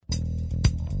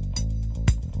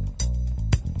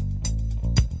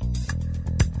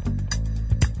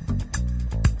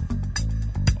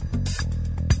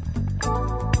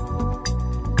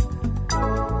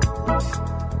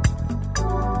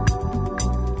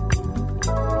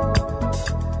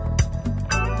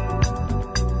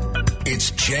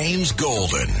James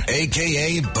Golden,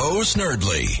 a.k.a. Bo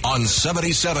Snerdley, on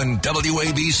 77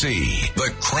 WABC,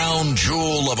 the crown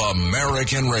jewel of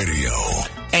American radio.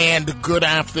 And good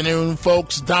afternoon,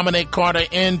 folks. Dominic Carter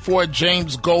in for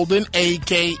James Golden,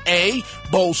 a.k.a.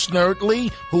 Bo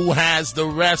Snerdley, who has the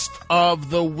rest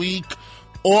of the week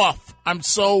off. I'm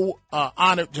so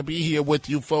honored to be here with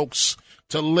you, folks,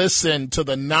 to listen to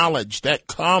the knowledge that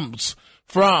comes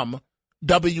from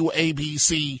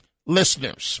WABC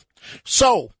listeners.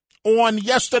 So, on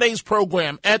yesterday's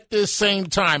program, at this same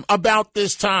time, about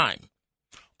this time,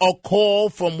 a call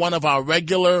from one of our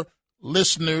regular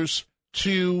listeners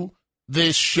to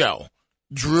this show,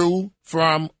 Drew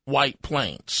from White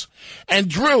Plains. And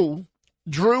Drew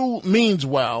means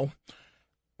well,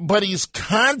 but he's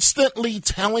constantly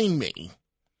telling me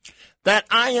that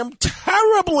I am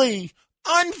terribly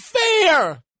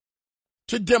unfair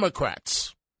to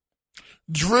Democrats.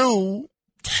 Drew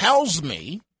tells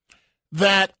me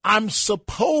that I'm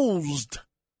supposed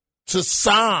to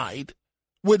side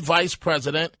with Vice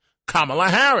President Kamala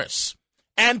Harris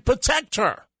and protect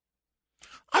her.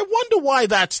 I wonder why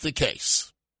that's the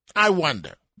case. I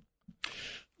wonder.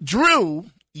 Drew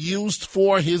used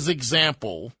for his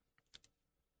example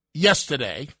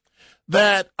yesterday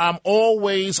that I'm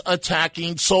always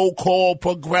attacking so-called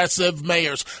progressive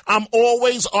mayors. I'm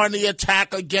always on the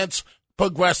attack against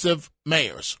progressive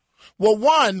mayors. Well,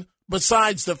 one,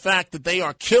 besides the fact that they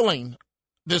are killing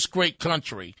this great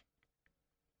country,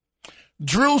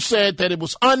 Drew said that it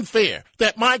was unfair,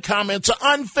 that my comments are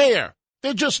unfair.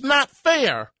 They're just not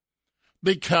fair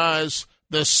because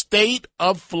the state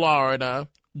of Florida,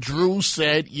 Drew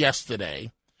said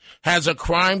yesterday, has a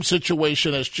crime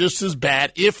situation that's just as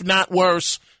bad, if not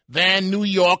worse, than New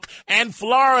York. And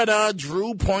Florida,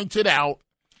 Drew pointed out,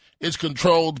 is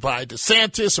controlled by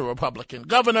DeSantis, a Republican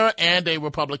governor, and a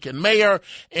Republican mayor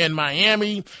in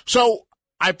Miami. So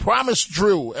I promised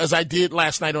Drew, as I did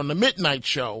last night on the Midnight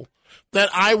Show, that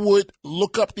I would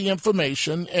look up the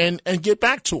information and get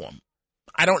back to him.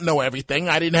 I don't know everything.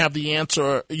 I didn't have the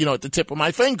answer, at the tip of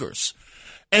my fingers.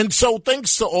 And so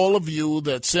thanks to all of you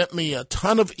that sent me a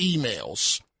ton of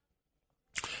emails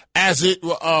as it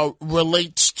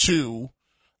relates to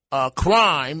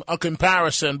crime, a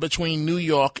comparison between New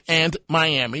York and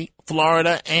Miami,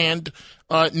 Florida and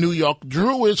New York.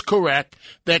 Drew is correct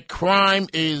that crime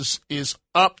is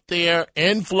up there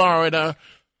in Florida,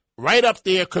 right up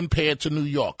there compared to New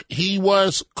York. He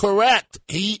was correct.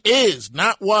 He is,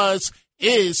 not was,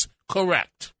 is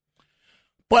correct.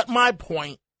 But my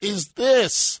point is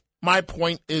this.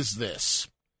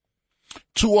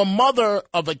 To a mother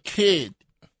of a kid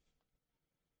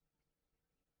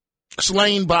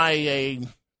slain by a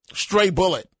stray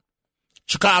bullet,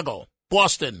 Chicago,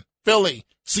 Boston, Philly,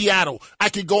 Seattle. I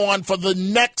could go on for the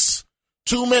next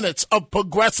 2 minutes of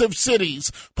progressive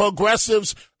cities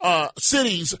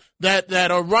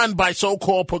that are run by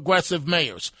so-called progressive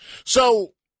mayors.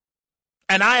 So,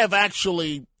 and I have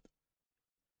actually,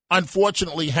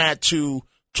 unfortunately, had to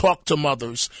talk to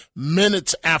mothers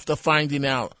minutes after finding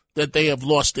out that they have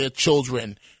lost their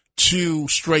children to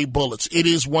stray bullets. It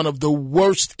is one of the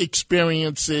worst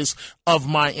experiences of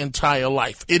my entire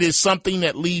life. It is something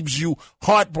that leaves you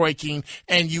heartbreaking,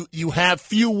 and you have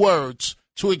few words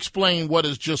to explain what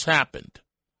has just happened.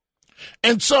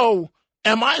 And so,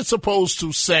 am I supposed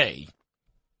to say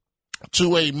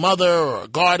to a mother or a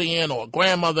guardian or a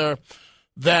grandmother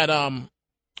that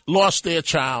lost their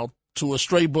child to a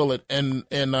stray bullet in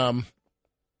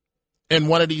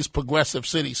one of these progressive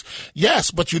cities?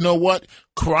 Yes, but you know what?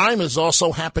 Crime is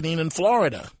also happening in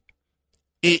Florida.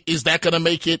 Is that going to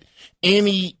make it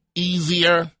any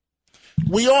easier?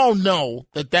 We all know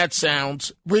that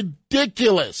sounds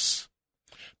ridiculous.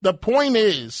 The point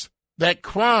is that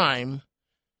crime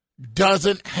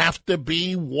doesn't have to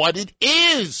be what it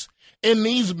is in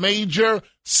these major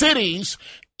cities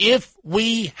if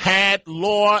we had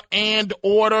law and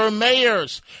order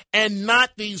mayors and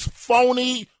not these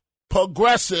phony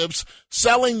progressives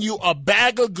selling you a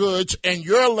bag of goods and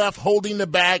you're left holding the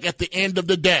bag at the end of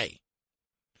the day.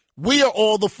 We are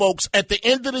all the folks at the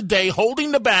end of the day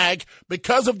holding the bag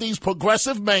because of these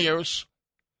progressive mayors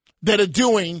that are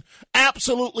doing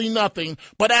absolutely nothing.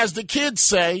 But as the kids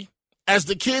say,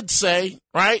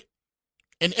 right,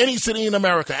 in any city in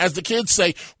America, as the kids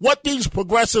say, what these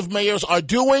progressive mayors are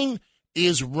doing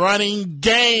is running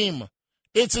game.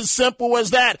 It's as simple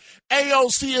as that.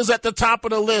 AOC is at the top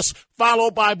of the list,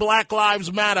 followed by Black Lives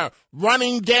Matter.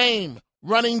 Running game.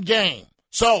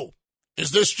 So,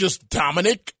 is this just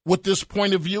Dominic with this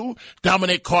point of view?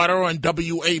 Dominic Carter on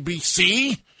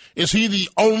WABC? Is he the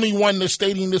only one that's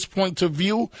stating this point of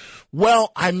view?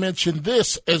 Well, I mentioned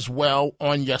this as well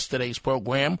on yesterday's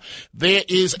program. There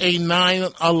is a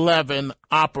 911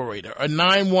 operator, a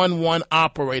 911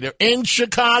 operator in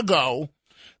Chicago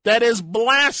that is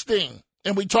blasting.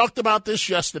 And we talked about this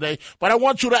yesterday, but I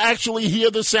want you to actually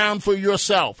hear the sound for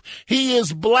yourself. He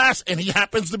is and he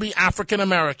happens to be African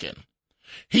American.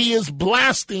 He is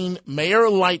blasting Mayor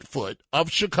Lightfoot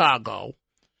of Chicago,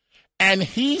 and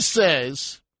he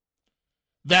says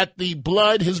that the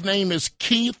blood, his name is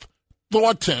Keith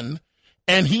Thornton,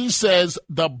 and he says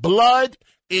the blood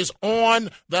is on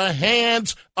the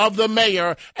hands of the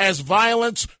mayor as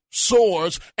violence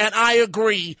soars, and I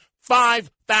agree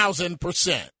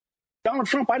 5,000%. Donald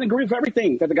Trump, I didn't agree with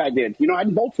everything that the guy did. I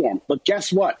didn't vote for him. But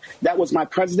guess what? That was my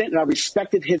president, and I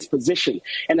respected his position.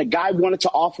 And the guy wanted to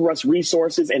offer us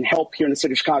resources and help here in the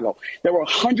city of Chicago. There were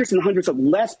hundreds and hundreds of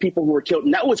less people who were killed,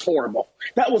 and that was horrible.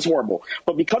 That was horrible.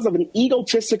 But because of an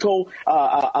egotistical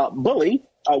bully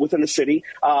within the city,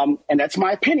 and that's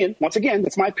my opinion. Once again,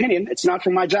 that's my opinion. It's not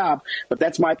from my job, but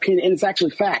that's my opinion, and it's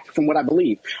actually fact from what I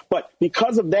believe. But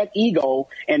because of that ego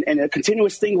and a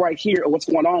continuous thing right here of what's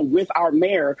going on with our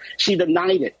mayor, she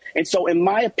denied it. And so in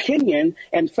my opinion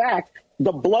and fact,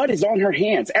 the blood is on her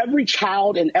hands. Every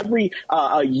child and every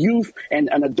youth and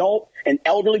an adult, an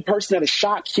elderly person that is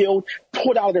shot, killed,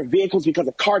 put out of their vehicles because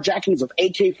of carjackings of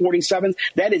AK-47s,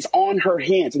 that is on her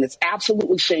hands. And it's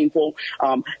absolutely shameful.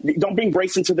 Don't bring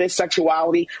race into this,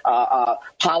 sexuality,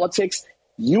 politics.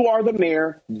 You are the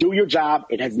mayor. Do your job.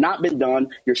 It has not been done.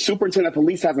 Your superintendent of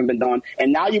police hasn't been done.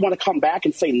 And now you want to come back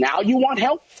and say, now you want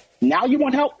help? Now you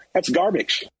want help? That's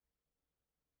garbage.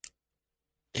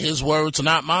 His words,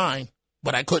 not mine.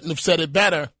 But I couldn't have said it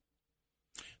better.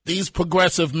 These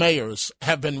progressive mayors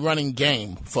have been running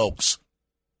game, folks.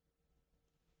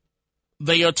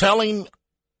 They are telling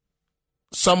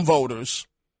some voters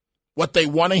what they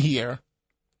want to hear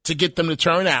to get them to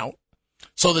turn out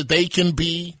so that they can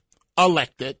be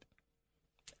elected,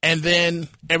 and then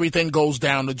everything goes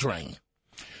down the drain.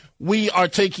 We are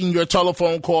taking your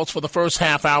telephone calls for the first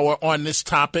half hour on this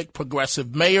topic,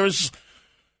 progressive mayors.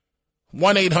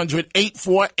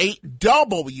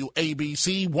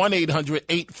 1-800-848-WABC,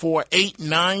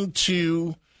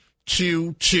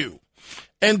 1-800-848-9222.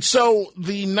 And so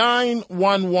the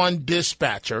 911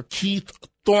 dispatcher, Keith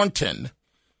Thornton,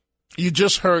 you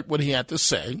just heard what he had to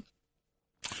say,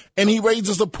 and he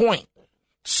raises a point.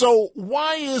 So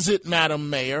why is it, Madam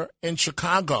Mayor, in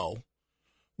Chicago,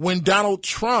 when Donald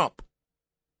Trump,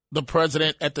 the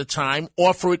president at the time,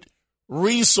 offered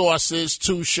resources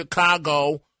to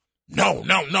Chicago, No,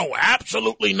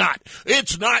 absolutely not.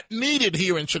 It's not needed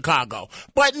here in Chicago.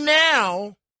 But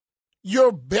now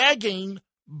you're begging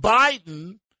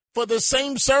Biden for the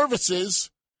same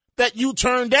services that you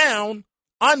turned down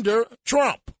under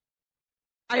Trump.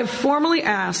 I have formally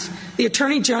asked the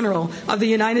Attorney General of the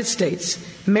United States,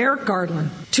 Merrick Garland,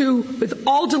 to, with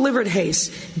all deliberate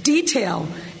haste, detail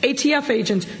ATF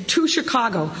agents to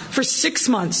Chicago for 6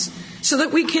 months so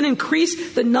that we can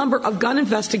increase the number of gun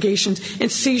investigations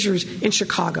and seizures in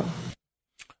Chicago.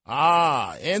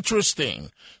 Ah, interesting.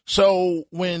 So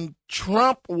when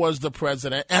Trump was the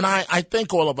president, and I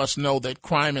think all of us know that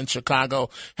crime in Chicago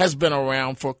has been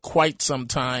around for quite some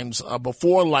time,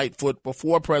 before Lightfoot,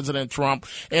 before President Trump,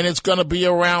 and it's going to be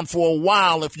around for a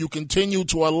while if you continue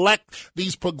to elect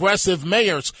these progressive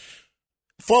mayors.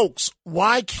 Folks,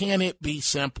 why can't it be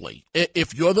simply,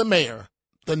 if you're the mayor,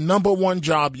 the number one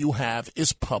job you have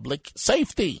is public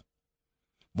safety?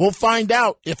 We'll find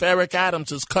out if Eric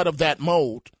Adams is cut of that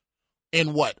mold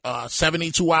in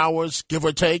 72 hours, give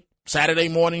or take. Saturday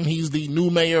morning, he's the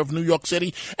new mayor of New York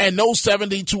City, and those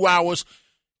 72 hours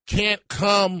can't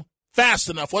come fast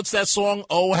enough. What's that song?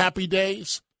 Oh, Happy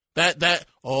Days? That,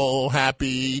 oh,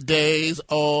 happy days,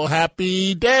 oh,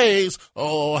 happy days,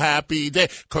 oh, happy day.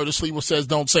 Curtis Lewa says,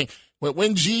 don't sing.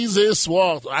 When Jesus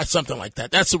walked, something like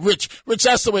that. That's Rich,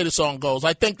 that's the way the song goes.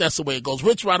 I think that's the way it goes.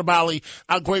 Rich Radabali,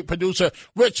 our great producer.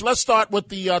 Rich, let's start with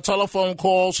the telephone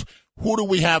calls. Who do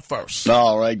we have first?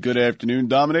 All right. Good afternoon,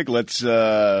 Dominic. Let's,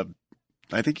 I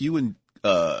think you and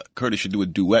Curtis should do a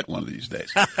duet one of these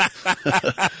days.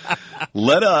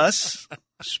 Let us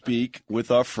speak with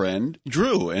our friend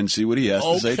Drew and see what he has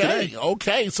to say today.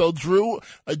 Okay. So, Drew,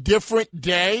 a different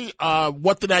day.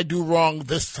 What did I do wrong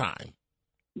this time?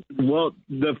 Well,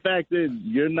 the fact is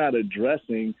you're not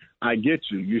addressing, I get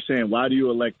you. You're saying, why do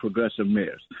you elect progressive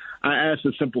mayors? I asked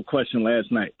a simple question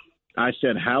last night. I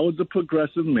said, how would the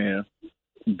progressive mayor,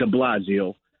 de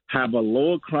Blasio, have a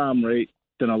lower crime rate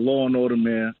than a law and order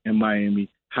mayor in Miami?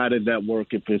 how did that work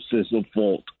if it's just a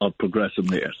fault of progressive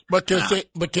mayors?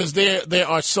 Because there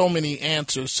are so many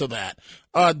answers to that.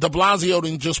 De Blasio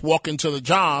didn't just walk into the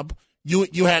job.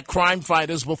 You had crime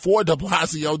fighters before de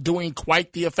Blasio doing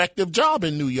quite the effective job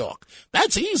in New York.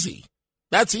 That's easy.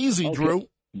 That's easy, okay. Drew.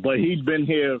 But he's been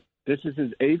here. This is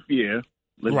his 8th year.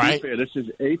 Let's be fair. This is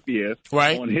his 8th year.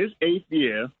 Right. On his 8th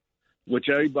year, which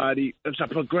everybody, it's a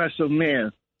progressive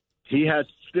mayor, he has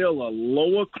still a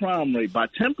lower crime rate by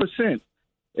 10%.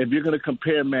 If you're going to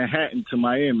compare Manhattan to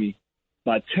Miami,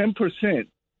 by 10%,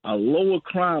 a lower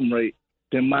crime rate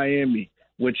than Miami,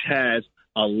 which has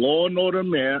a law and order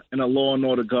mayor and a law and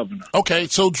order governor. Okay,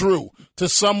 so Drew, to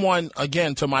someone,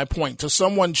 again, to my point, to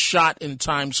someone shot in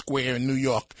Times Square in New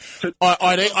York,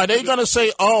 are they going to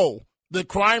say, oh, the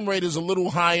crime rate is a little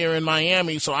higher in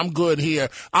Miami, so I'm good here.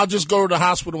 I'll just go to the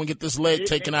hospital and get this leg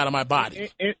taken out of my body.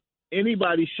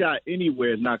 Anybody shot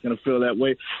anywhere is not going to feel that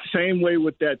way. Same way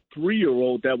with that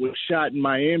 3-year-old that was shot in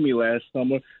Miami last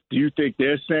summer. Do you think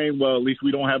they're saying, well, at least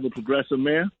we don't have a progressive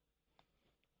mayor?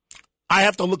 I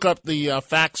have to look up the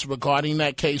facts regarding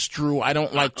that case, Drew. I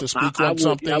don't like to speak on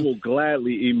something. I will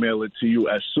gladly email it to you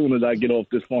as soon as I get off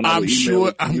this phone. I'm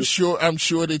sure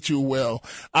that you will.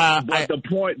 But the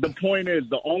point is,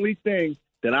 the only thing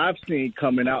that I've seen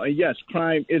coming out, and yes,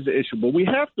 crime is an issue, but we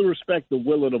have to respect the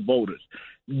will of the voters.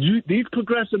 These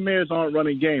progressive mayors aren't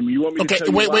running game. You want me to tell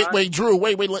you why? Wait, Drew.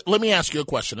 Let me ask you a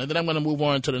question, and then I'm going to move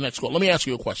on to the next call. Let me ask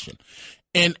you a question.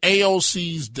 In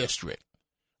AOC's district,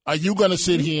 are you going to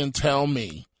sit here and tell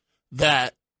me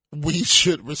that we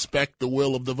should respect the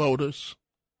will of the voters?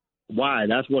 Why?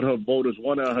 That's what her voters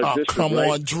want in her district. Come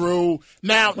on, Drew.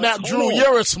 Now, Drew,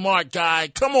 you're a smart guy.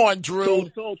 Come on,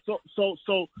 Drew.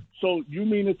 So you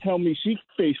mean to tell me she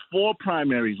faced 4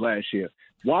 primaries last year?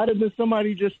 Why didn't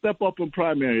somebody just step up in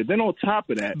primary? Then on top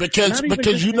of that,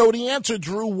 because you know the answer,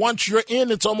 Drew. Once you're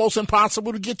in, it's almost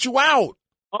impossible to get you out.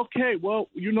 Okay, well,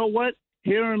 you know what?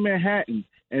 Here in Manhattan,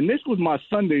 and this was my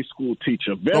Sunday school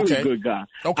teacher, very good guy.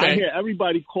 Okay. I hear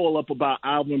everybody call up about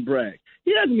Alvin Bragg.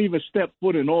 He hasn't even stepped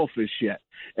foot in office yet.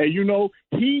 And, you know,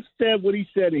 he said what he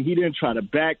said, and he didn't try to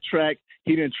backtrack.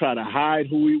 He didn't try to hide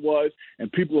who he was,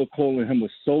 and people are calling him a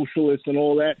socialist and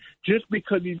all that just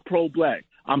because he's pro-black.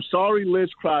 I'm sorry Liz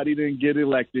Crotty didn't get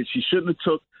elected. She shouldn't have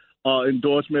took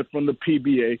endorsement from the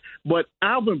PBA. But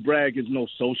Alvin Bragg is no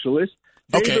socialist.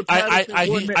 Okay,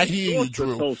 I hear you,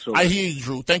 Drew. I hear you,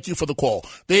 Drew. Thank you for the call.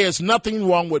 There's nothing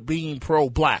wrong with being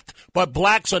pro-black, but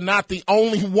blacks are not the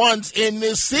only ones in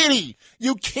this city.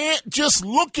 You can't just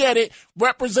look at it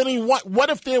representing what. What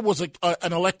if there was an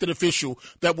elected official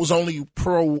that was only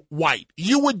pro-white?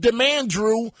 You would demand,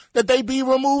 Drew, that they be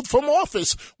removed from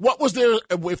office. What was there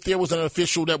if there was an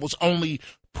official that was only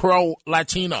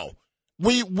pro-Latino?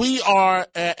 We are,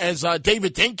 as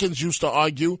David Dinkins used to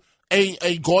argue,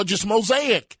 a gorgeous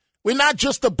mosaic. We're not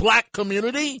just a black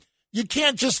community. You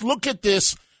can't just look at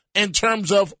this in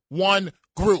terms of one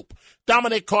group.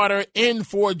 Dominic Carter in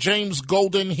for James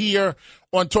Golden here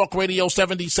on Talk Radio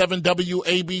 77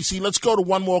 WABC. Let's go to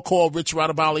one more call, Rich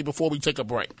Radabali, before we take a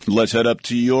break. Let's head up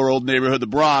to your old neighborhood, the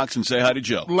Bronx, and say hi to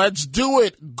Joe. Let's do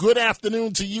it. Good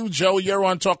afternoon to you, Joe. You're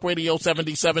on Talk Radio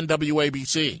 77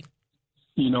 WABC.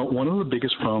 You know, one of the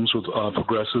biggest problems with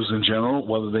progressives in general,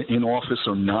 whether they're in office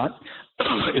or not,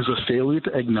 is a failure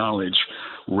to acknowledge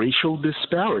racial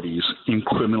disparities in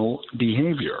criminal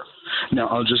behavior. Now,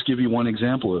 I'll just give you one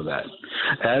example of that.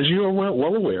 As you're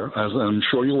well aware, as I'm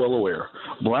sure you're well aware,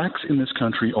 blacks in this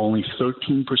country are only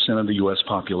 13% of the U.S.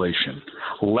 population.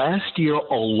 Last year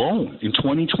alone, in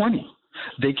 2020,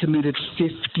 they committed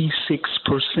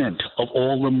 56% of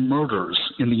all the murders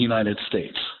in the United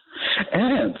States.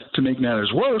 And to make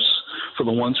matters worse, for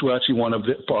the ones who actually want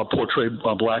to portray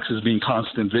blacks as being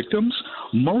constant victims,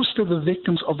 most of the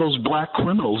victims of those black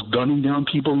criminals gunning down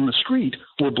people in the street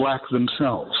were black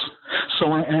themselves. So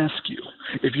I ask you,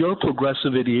 if you're a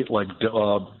progressive idiot like de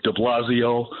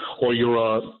Blasio, or you're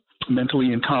a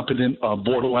mentally incompetent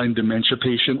borderline dementia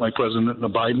patient like President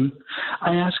Biden,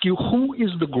 I ask you, who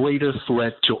is the greater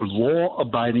threat to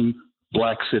law-abiding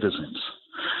black citizens?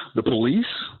 The police?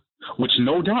 Which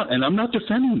no doubt, and I'm not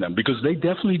defending them because they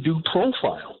definitely do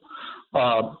profile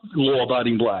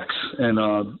law-abiding blacks and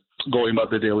going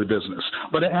about their daily business.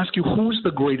 But I ask you, who's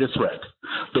the greater threat?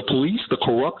 The police, the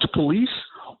corrupt police,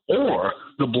 or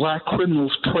the black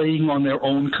criminals preying on their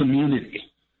own community?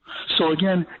 So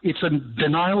again, it's a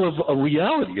denial of a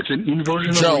reality. It's an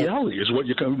inversion of reality is what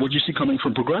you see coming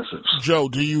from progressives. Joe,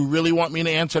 do you really want me to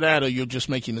answer that, or you're just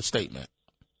making a statement?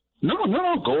 No,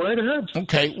 go right ahead.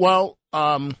 Okay, well,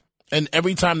 and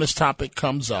every time this topic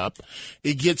comes up,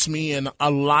 it gets me in a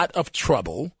lot of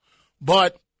trouble.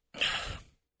 But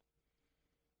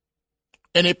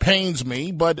and it pains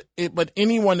me, but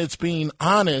anyone that's being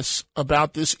honest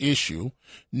about this issue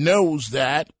knows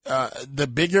that the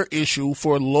bigger issue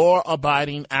for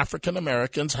law-abiding African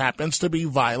Americans happens to be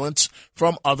violence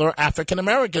from other African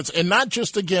Americans, and not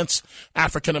just against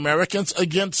African Americans,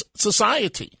 against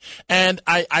society. And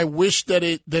I wish that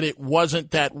it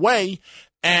wasn't that way.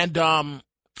 And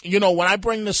when I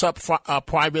bring this up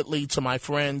privately to my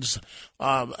friends,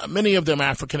 many of them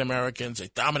African Americans, they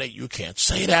Dominic, you can't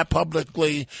say that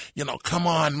publicly. Come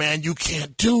on, man, you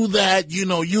can't do that.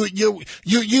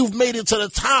 You've made it to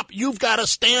the top. You've got to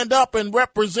stand up and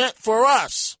represent for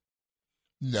us.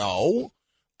 No,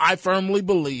 I firmly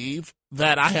believe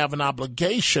that I have an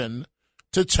obligation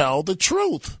to tell the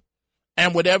truth,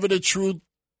 and whatever the truth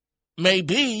may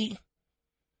be.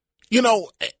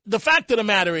 The fact of the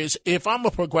matter is, if I'm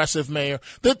a progressive mayor,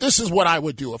 this is what I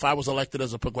would do if I was elected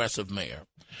as a progressive mayor.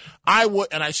 I would,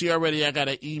 and I see already I got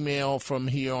an email from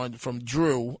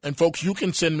Drew. And folks, you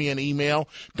can send me an email,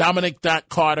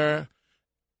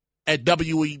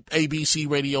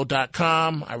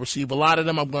 dominic.carter@wabcradio.com. I receive a lot of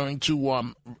them. I'm going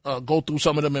to go through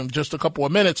some of them in just a couple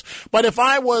of minutes. But if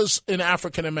I was an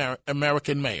African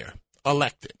American mayor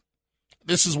elected,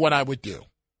 this is what I would do.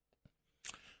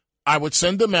 I would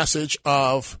send a message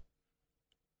to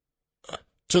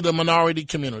the minority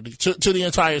community, to the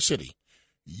entire city.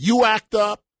 You act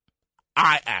up,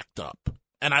 I act up.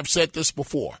 And I've said this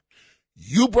before.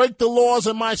 You break the laws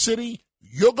in my city,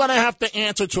 you're going to have to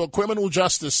answer to a criminal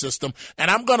justice system. And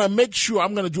I'm going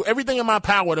to do everything in my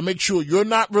power to make sure you're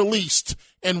not released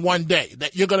in one day,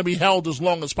 that you're going to be held as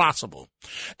long as possible.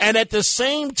 And at the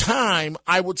same time,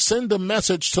 I would send a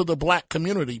message to the black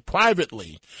community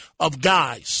privately of,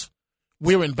 guys,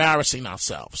 we're embarrassing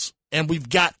ourselves, and we've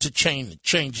got to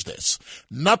change this.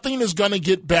 Nothing is going to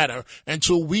get better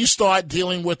until we start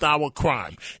dealing with our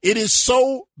crime. It is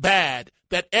so bad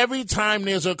that every time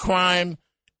there's a crime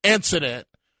incident,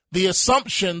 the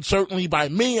assumption, certainly by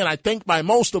me and I think by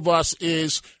most of us,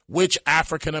 is which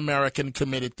African American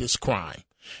committed this crime.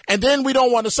 And then we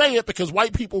don't want to say it because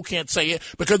white people can't say it,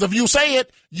 because if you say it,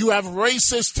 you have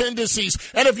racist tendencies.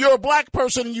 And if you're a black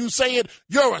person and you say it,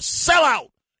 you're a sellout.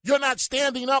 You're not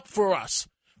standing up for us.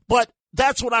 But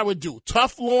that's what I would do.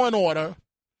 Tough law and order,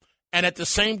 and at the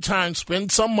same time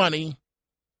spend some money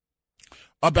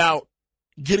about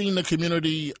getting the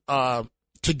community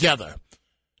together.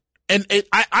 And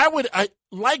I would,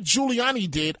 like Giuliani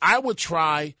did, I would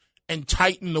try and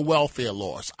tighten the welfare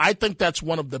laws. I think that's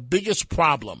one of the biggest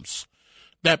problems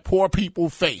that poor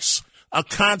people face. A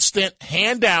constant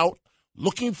handout,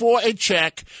 looking for a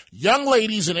check, young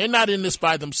ladies, and they're not in this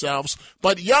by themselves,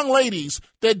 but young ladies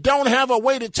that don't have a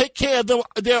way to take care of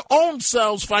their own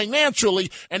selves financially,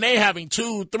 and they having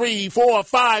 2, 3, 4,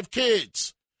 5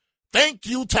 kids. Thank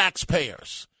you,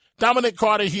 taxpayers. Dominic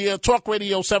Carter here, Talk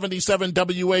Radio 77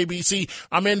 WABC.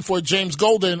 I'm in for James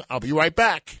Golden. I'll be right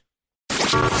back.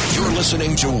 You're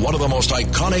listening to one of the most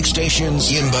iconic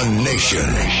stations in the nation,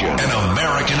 an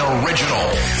American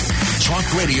original. Talk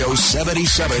Radio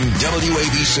 77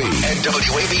 WABC and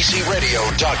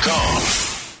WABCRadio.com.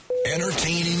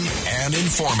 Entertaining and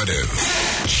informative.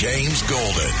 James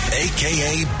Golden,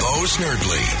 a.k.a. Bo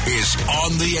Snerdley, is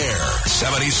on the air.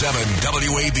 77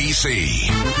 WABC.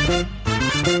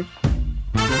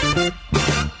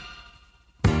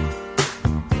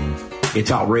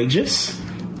 It's outrageous,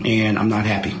 and I'm not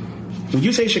happy. When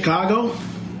you say Chicago,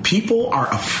 people are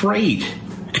afraid.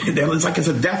 It's like it's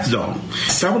a death zone.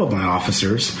 Several of my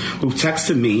officers who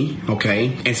texted me,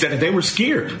 and said that they were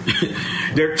scared.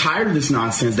 They're tired of this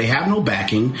nonsense. They have no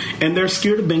backing, and they're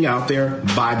scared of being out there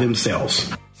by themselves.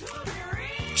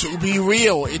 To be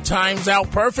real. It times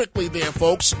out perfectly there,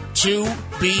 folks. To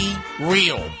be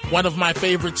real. One of my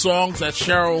favorite songs, that's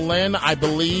Cheryl Lynn, I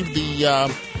believe, the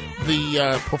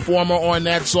performer on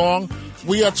that song.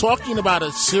 We are talking about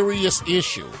a serious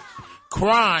issue.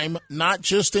 Crime, not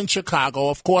just in Chicago,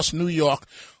 of course, New York,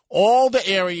 all the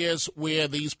areas where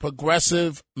these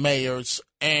progressive mayors,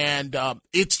 and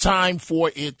it's time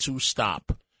for it to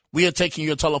stop. We are taking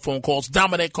your telephone calls.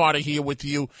 Dominic Carter here with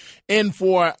you, in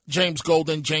for James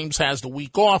Golden. James has the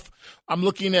week off. I'm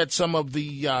looking at some of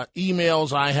the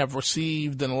emails I have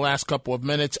received in the last couple of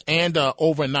minutes and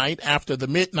overnight after the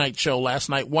midnight show last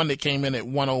night, one that came in at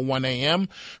 1:01 a.m.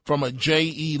 from a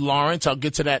J.E. Lawrence. I'll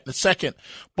get to that in a second.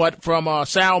 But from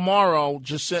Sal Morrow,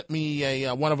 just sent me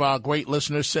one of our great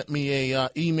listeners sent me a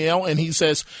email, and he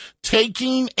says,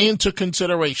 taking into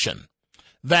consideration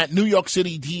that New York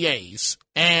City DAs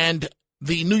and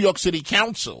the New York City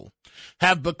Council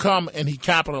have become, and he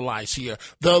capitalized here,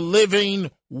 the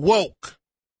living woke.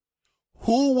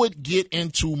 Who would get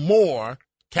into more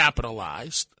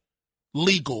capitalized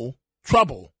legal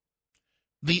trouble.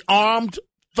 The armed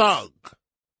thug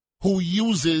who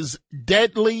uses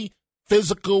deadly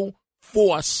physical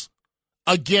force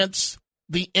against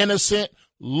the innocent,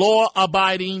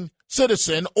 law-abiding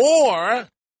citizen, or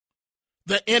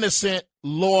the innocent,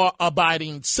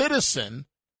 law-abiding citizen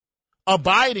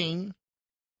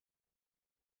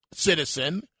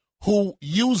who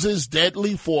uses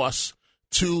deadly force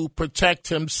to protect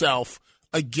himself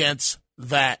against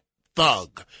that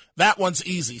thug. That one's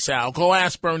easy, Sal. Go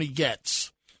ask Bernie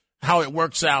Goetz how it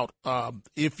works out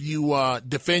if you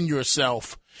defend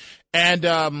yourself.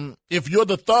 And if you're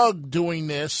the thug doing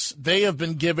this, they have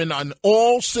been given an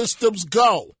all systems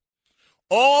go.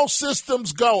 All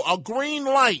systems go. A green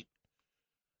light.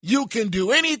 You can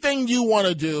do anything you want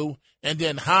to do and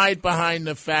then hide behind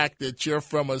the fact that you're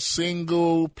from a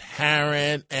single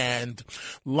parent and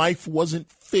life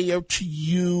wasn't fair to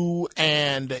you,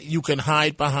 and you can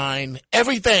hide behind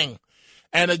everything.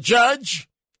 And a judge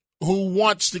who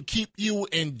wants to keep you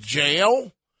in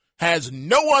jail has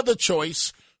no other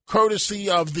choice, courtesy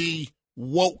of the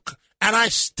woke. And I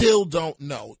still don't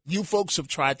know. You folks have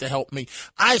tried to help me.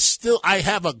 I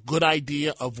have a good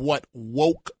idea of what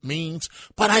woke means,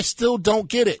 but I still don't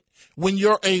get it. When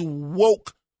you're a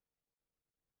woke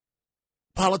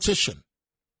politician,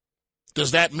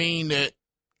 does that mean that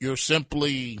you're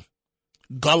simply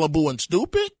gullible and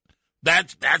stupid?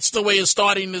 That's the way it's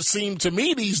starting to seem to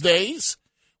me these days.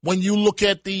 When you look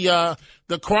at the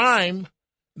crime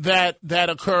that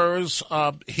occurs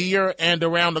here and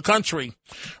around the country.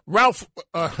 Rich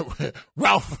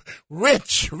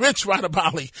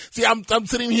Radabali. See, I'm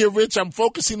sitting here, Rich. I'm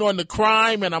focusing on the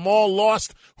crime, and I'm all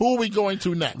lost. Who are we going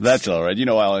to next? That's all right. You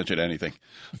know I'll answer to anything.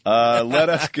 Let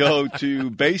us go to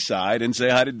Bayside and say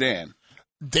hi to Dan.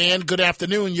 Dan, good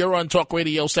afternoon. You're on Talk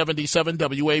Radio 77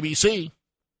 WABC.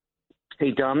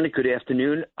 Hey, Dominic, good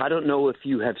afternoon. I don't know if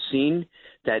you have seen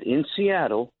that in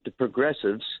Seattle, the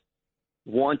progressives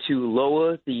want to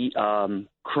lower the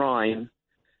crime,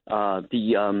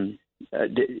 the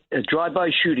drive-by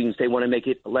shootings. They want to make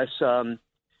it less. What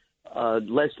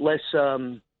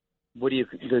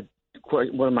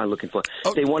am I looking for?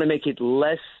 Oh. They want to make it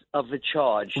less of a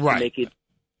charge to make it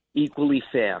equally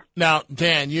fair. Now,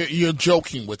 Dan, you're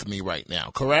joking with me right now,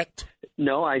 correct?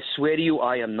 No, I swear to you,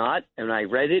 I am not. And when I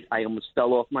read it, I almost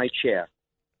fell off my chair.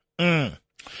 And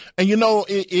you know,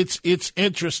 it's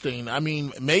interesting. I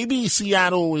mean, maybe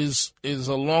Seattle is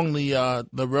along the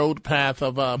road path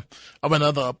of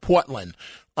another Portland.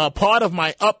 Part of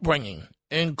my upbringing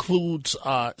includes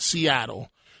Seattle.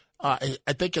 I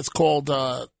think it's called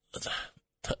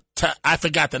I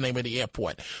forgot the name of the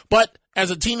airport. But as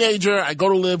a teenager, I go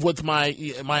to live with my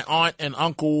aunt and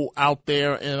uncle out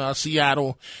there in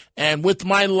Seattle, and with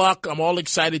my luck, I'm all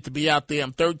excited to be out there.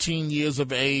 I'm 13 years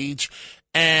of age.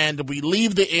 And we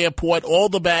leave the airport, all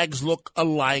the bags look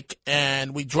alike,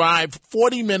 and we drive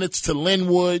 40 minutes to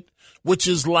Linwood, which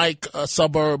is like a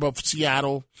suburb of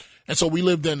Seattle. And so we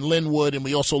lived in Linwood, and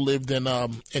we also lived in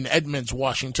Edmonds,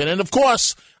 Washington. And, of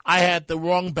course, I had the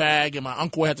wrong bag, and my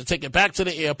uncle had to take it back to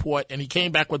the airport, and he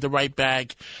came back with the right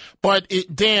bag. But,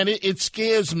 Dan, it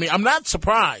scares me. I'm not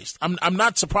surprised. I'm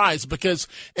not surprised because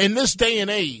in this day and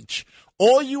age,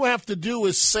 all you have to do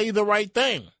is say the right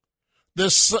thing.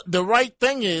 The right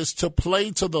thing is to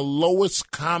play to the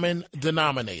lowest common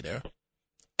denominator,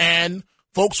 and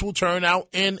folks will turn out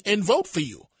and vote for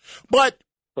you. But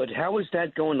how is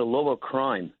that going to lower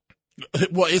crime?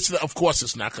 Well, of course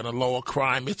it's not going to lower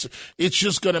crime. It's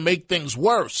just going to make things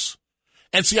worse.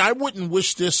 And see, I wouldn't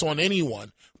wish this on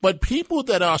anyone, but people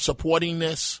that are supporting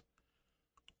this,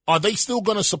 are they still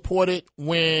going to support it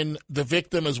when the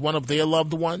victim is one of their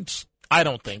loved ones? I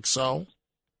don't think so.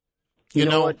 You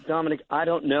know what, Dominic? I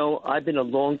don't know. I've been a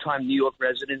long-time New York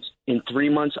resident. In 3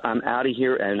 months, I'm out of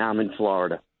here, and I'm in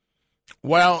Florida.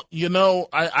 Well, you know,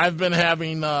 I've been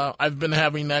having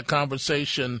that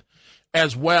conversation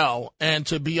as well. And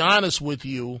to be honest with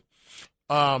you,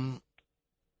 I've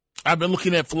been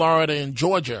looking at Florida and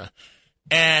Georgia,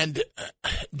 and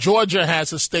Georgia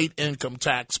has a state income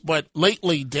tax. But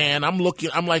lately, Dan, I'm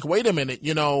like, wait a minute,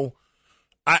 you know,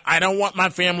 I don't want my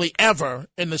family ever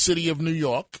in the city of New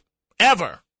York.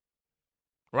 Ever,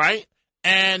 right?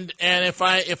 And if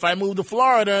I move to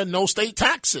Florida, no state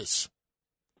taxes.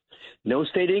 No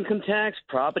state income tax.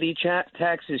 Property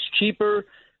tax is cheaper.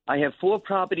 I have 4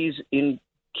 properties in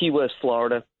Key West,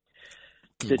 Florida.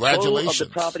 Congratulations. The total of the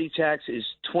property tax is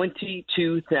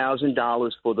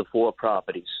 $22,000 for the 4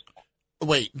 properties.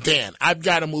 Wait, Dan, I've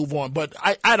got to move on, but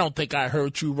I don't think I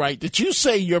heard you right. Did you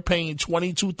say you're paying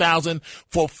 $22,000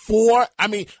 for 4? I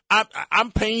mean,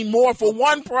 I'm paying more for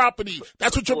 1 property.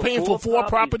 That's what you're paying for 4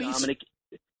 properties? Dominic,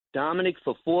 Dominic,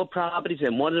 for 4 properties,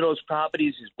 and one of those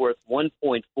properties is worth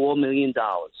 $1.4 million.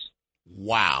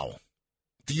 Wow.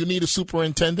 Do you need a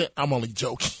superintendent? I'm only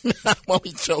joking. I'm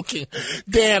only joking.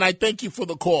 Dan, I thank you for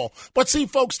the call. But see,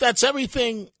 folks, that's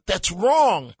everything that's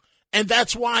wrong. And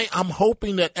that's why I'm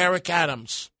hoping that Eric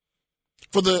Adams,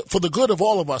 for the good of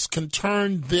all of us, can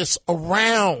turn this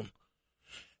around.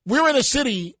 We're in a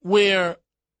city where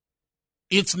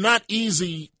it's not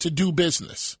easy to do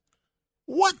business.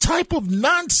 What type of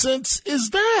nonsense is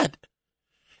that?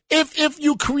 If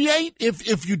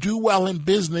you do well in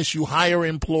business, you hire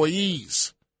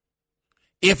employees.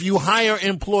 If you hire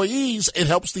employees, it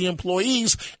helps the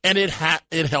employees and it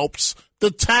helps the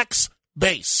tax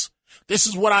base. This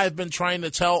is what I've been trying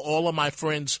to tell all of my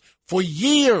friends for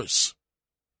years.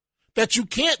 That you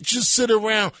can't just sit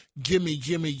around, give me.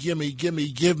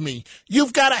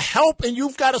 You've got to help and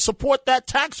you've got to support that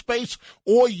tax base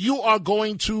or you are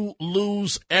going to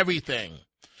lose everything.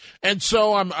 And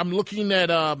so I'm looking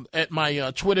at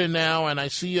my Twitter now, and I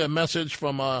see a message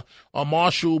from a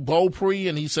Marshall Beaupre,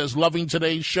 and he says, loving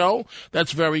today's show.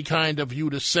 That's very kind of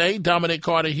you to say. Dominic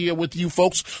Carter here with you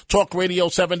folks. Talk Radio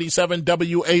 77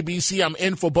 WABC. I'm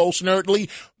in for Bo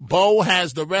Snerdley. Bo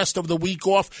has the rest of the week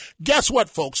off. Guess what,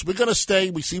 folks? We're going to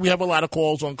stay. We have a lot of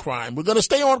calls on crime. We're going to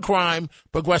stay on crime,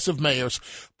 progressive mayors.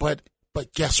 But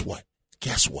guess what?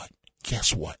 Guess what,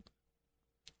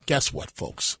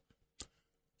 folks?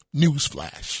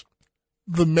 Newsflash.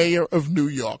 The mayor of New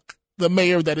York, the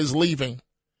mayor that is leaving,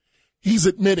 he's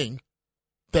admitting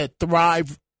that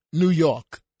Thrive New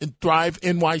York and Thrive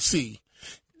NYC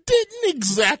didn't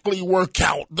exactly work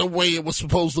out the way it was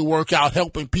supposed to work out,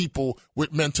 helping people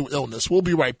with mental illness. We'll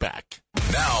be right back.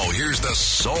 Now, here's the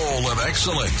soul of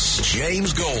excellence,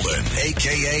 James Golden,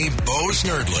 a.k.a. Bo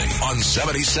Snerdley, on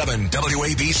 77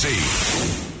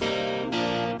 WABC.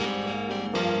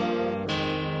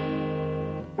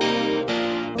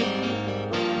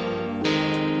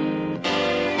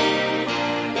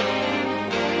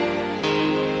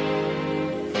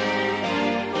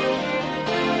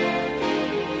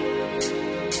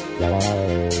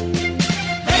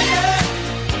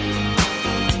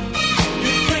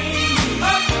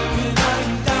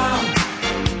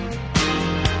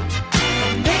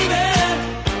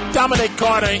 Dominic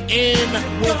Carter in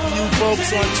with you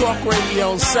folks on Talk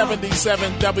Radio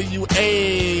 77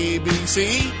 WABC.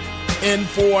 In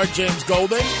for James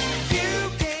Golden.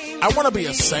 I want to be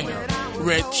a singer,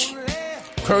 Rich.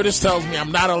 Curtis tells me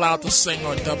I'm not allowed to sing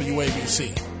on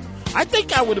WABC. I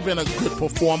think I would have been a good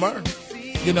performer,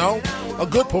 you know, a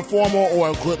good performer or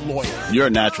a good lawyer. You're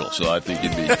a natural, so I think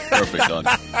you'd be perfect on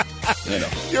it. You know.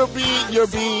 You're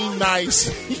being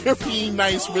nice. You're being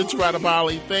nice, Rich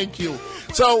Radabali. Thank you.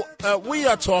 So we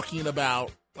are talking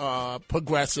about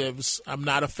progressives. I'm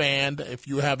not a fan, if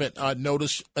you haven't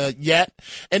noticed yet.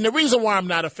 And the reason why I'm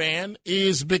not a fan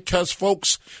is because,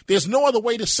 folks, there's no other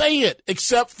way to say it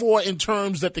except for in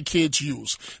terms that the kids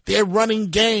use. They're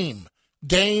running game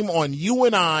on you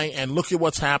and I, and look at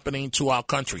what's happening to our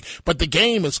country. But the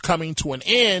game is coming to an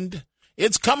end.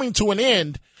 It's coming to an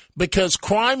end because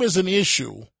crime is an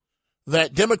issue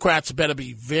that Democrats better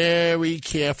be very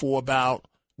careful about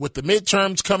with the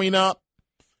midterms coming up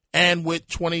and with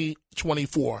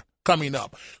 2024 coming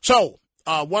up. So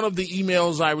one of the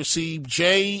emails I received,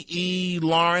 J.E.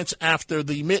 Lawrence, after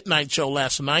the midnight show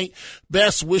last night.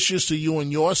 Best wishes to you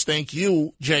and yours. Thank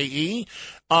you, J.E.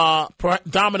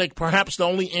 Dominic, perhaps the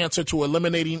only answer to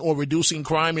eliminating or reducing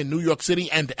crime in New York City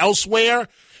and elsewhere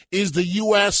is the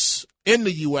U.S.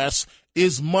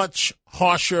 is much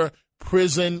harsher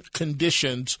prison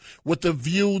conditions with a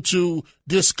view to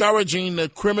discouraging the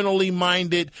criminally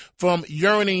minded from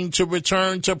yearning to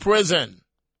return to prison.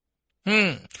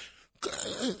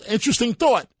 Interesting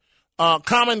thought.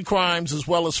 Common crimes as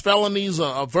well as felonies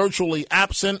are virtually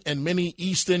absent in many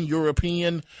Eastern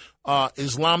European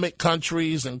Islamic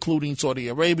countries, including Saudi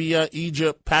Arabia,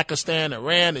 Egypt, Pakistan,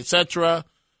 Iran, etc.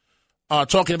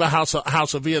 Talking about how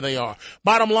severe they are.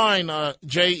 Bottom line,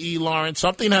 J.E. Lawrence,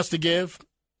 something has to give.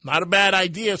 Not a bad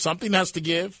idea. Something has to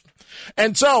give.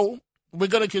 And so we're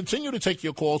going to continue to take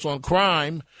your calls on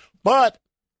crime, but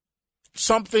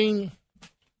something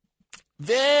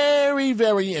very,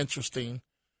 very interesting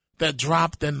that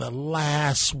dropped in the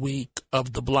last week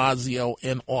of de Blasio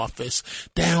in office,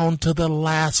 down to the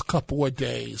last couple of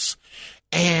days.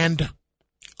 And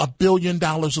 $1 billion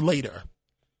later,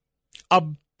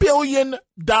 $1 billion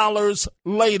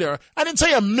later, I didn't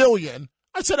say a million,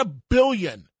 I said $1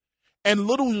 billion. And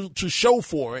little to show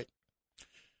for it,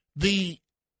 the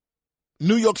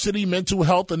New York City Mental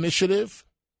Health Initiative,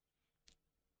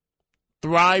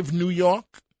 Thrive New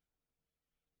York,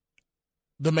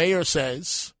 the mayor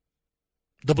says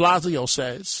de Blasio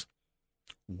says,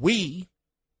 we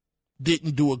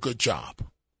didn't do a good job.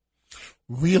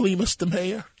 Really, Mr.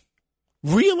 Mayor?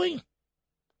 Really?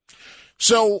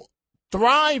 So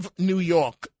Thrive New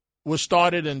York was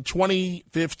started in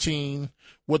 2015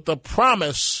 with the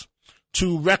promise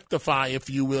to rectify, if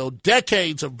you will,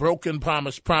 decades of broken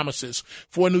promises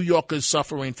for New Yorkers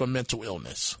suffering from mental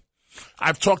illness.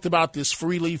 I've talked about this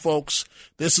freely, folks.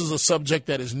 This is a subject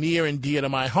that is near and dear to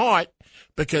my heart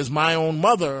because my own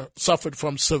mother suffered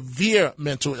from severe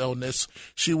mental illness.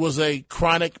 She was a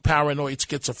chronic paranoid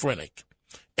schizophrenic,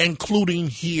 including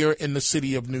here in the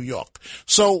city of New York.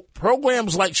 So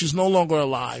programs like, she's no longer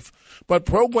alive, but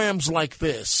programs like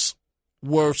this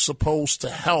were supposed to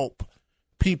help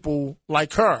people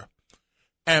like her.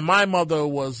 And my mother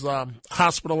was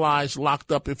hospitalized,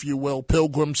 locked up, if you will,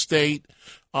 Pilgrim State,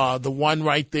 the one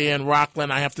right there in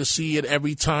Rockland. I have to see it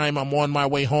every time I'm on my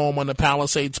way home on the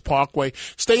Palisades Parkway.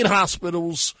 State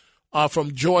hospitals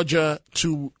from Georgia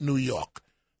to New York.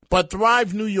 But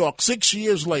Thrive New York, 6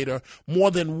 years later,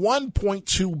 more than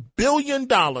 $1.2 billion,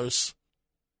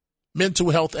 mental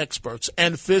health experts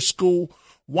and fiscal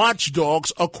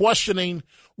watchdogs are questioning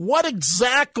what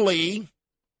exactly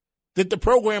did the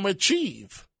program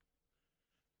achieve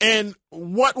and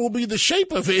what will be the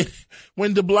shape of it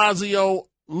when de Blasio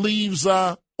leaves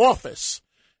office.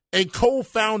 A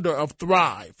co-founder of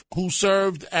Thrive, who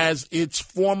served as its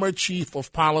former chief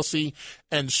of policy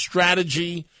and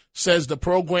strategy, says the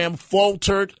program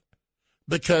faltered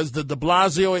because the de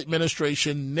Blasio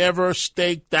administration never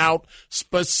staked out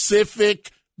specific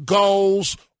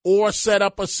goals or set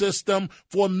up a system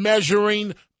for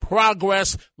measuring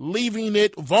progress, leaving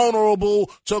it vulnerable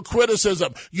to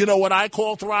criticism. You know what I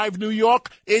call Thrive New York?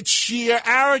 It's sheer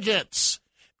arrogance.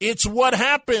 It's what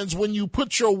happens when you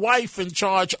put your wife in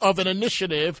charge of an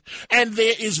initiative and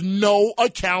there is no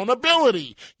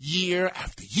accountability year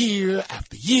after year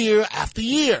after year after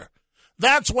year.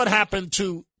 That's what happened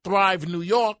to Thrive New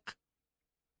York.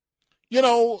 You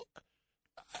know,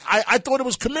 I thought it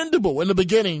was commendable in the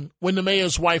beginning when the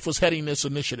mayor's wife was heading this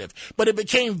initiative. But it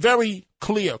became very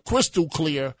clear, crystal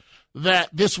clear, that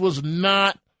this was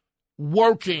not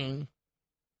working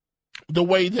the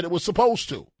way that it was supposed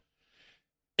to.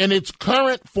 In its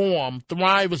current form,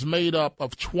 Thrive is made up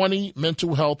of 20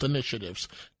 mental health initiatives,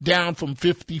 down from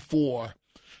 54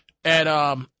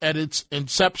 at its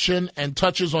inception, and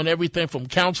touches on everything from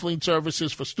counseling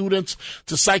services for students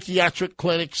to psychiatric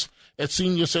clinics at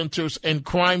senior centers and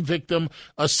crime victim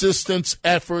assistance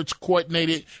efforts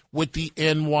coordinated with the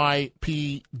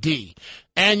NYPD.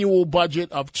 Annual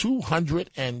budget of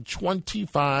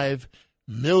 $225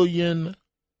 million.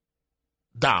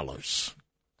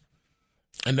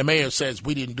 And the mayor says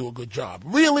we didn't do a good job.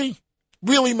 Really?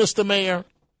 Really, Mr. Mayor?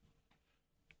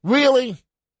 Really?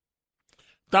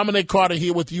 Dominic Carter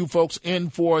here with you folks in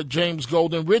for James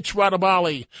Golden. Rich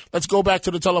Radabali, let's go back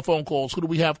to the telephone calls. Who do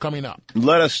we have coming up?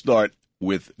 Let us start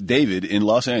with David in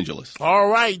Los Angeles. All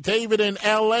right, David in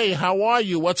L.A., how are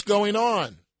you? What's going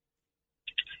on?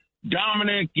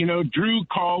 Dominic, you know, Drew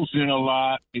calls in a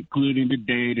lot, including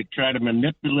today, to try to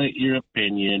manipulate your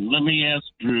opinion. Let me ask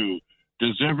Drew,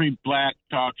 does every black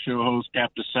talk show host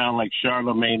have to sound like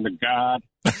Charlemagne the God?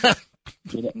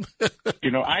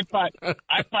 You know, I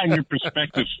find your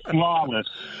perspective flawless.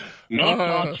 No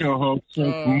talk show host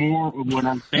thinks more of what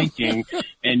I'm thinking,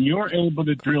 and you're able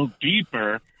to drill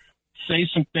deeper, say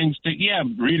some things that, yeah,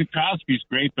 Rita Cosby's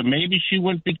great, but maybe she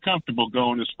wouldn't be comfortable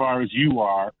going as far as you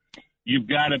are. You've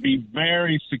got to be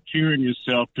very secure in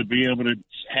yourself to be able to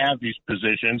have these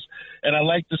positions. And I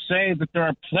like to say that there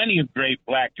are plenty of great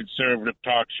black conservative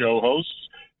talk show hosts,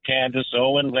 Candace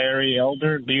Owen, Larry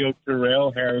Elder, Leo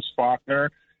Terrell, Harris Faulkner,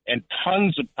 and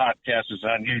tons of podcasters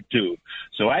on YouTube.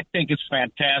 So I think it's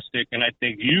fantastic, and I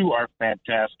think you are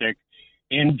fantastic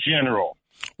in general.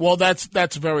 Well, that's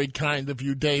very kind of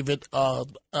you, David,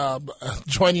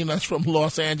 joining us from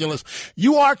Los Angeles.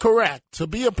 You are correct. To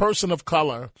be a person of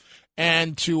color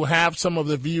and to have some of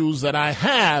the views that I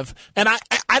have, and I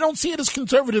don't see it as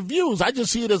conservative views. I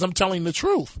just see it as I'm telling the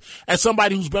truth. As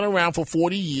somebody who's been around for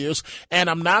 40 years, and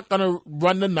I'm not going to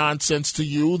run the nonsense to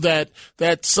you that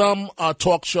some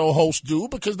talk show hosts do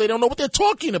because they don't know what they're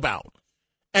talking about.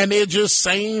 And they're just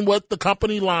saying what the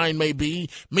company line may be,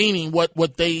 meaning what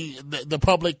the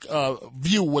public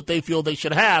view, what they feel they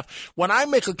should have. When I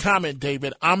make a comment,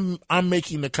 David, I'm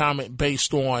making the comment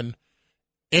based on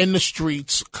in the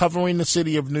streets, covering the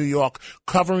city of New York,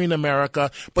 covering America.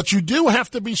 But you do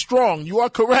have to be strong. You are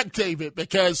correct, David,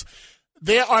 because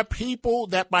there are people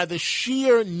that by the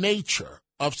sheer nature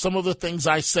of some of the things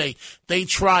I say, they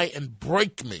try and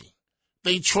break me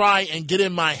they try and get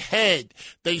in my head.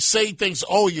 They say things,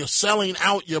 oh, you're selling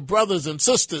out your brothers and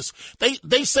sisters.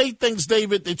 They say things,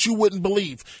 David, that you wouldn't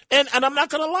believe. And I'm not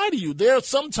going to lie to you. There are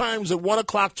some times at 1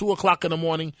 o'clock, 2 o'clock in the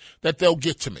morning that they'll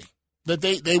get to me, that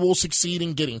they will succeed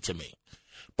in getting to me.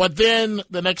 But then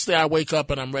the next day I wake up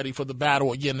and I'm ready for the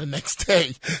battle again the next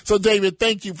day. So, David,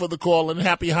 thank you for the call and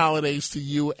happy holidays to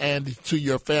you and to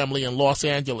your family in Los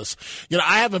Angeles. You know,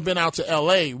 I haven't been out to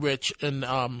L.A., Rich, in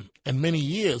many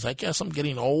years. I guess I'm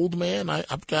getting old, man.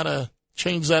 I've got to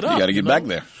change that up. You got to get back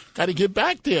there. Got to get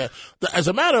back there. As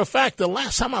a matter of fact, the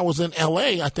last time I was in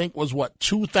L.A., I think was,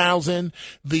 2000,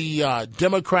 the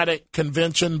Democratic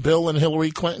convention, Bill and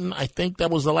Hillary Clinton. I think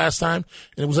that was the last time.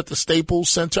 And it was at the Staples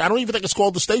Center. I don't even think it's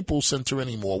called the Staples Center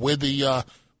anymore, where the I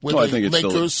think it's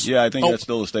Lakers. Still, I think that's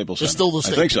still the Staples Center. It's still the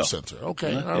Staples so. Center.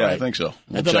 Okay, all yeah, right. I think so.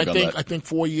 We'll and then check I think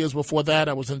 4 years before that,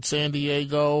 I was in San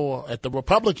Diego at the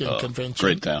Republican convention.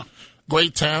 Great town.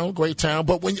 Great town, great town.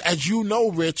 But as you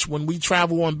know, Rich, when we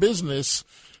travel on business,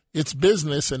 it's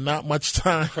business and not much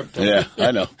time. Yeah,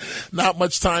 I know. Not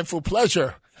much time for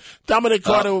pleasure. Dominic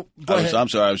Carter, go ahead. I'm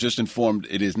sorry. I was just informed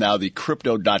it is now the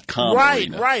Crypto.com Right,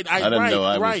 arena. right. I didn't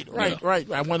know. Right.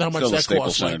 I wonder how much that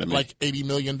cost. Like $80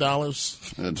 million.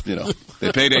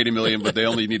 They paid $80 million, but they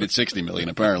only needed $60 million.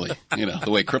 Apparently,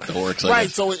 the way crypto works. Right.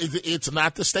 So it's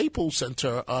not the Staples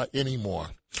Center anymore.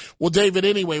 Well, David,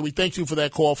 anyway, we thank you for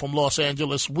that call from Los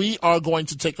Angeles. We are going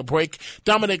to take a break.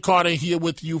 Dominic Carter here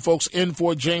with you folks in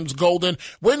for James Golden.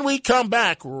 When we come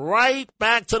back, right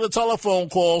back to the telephone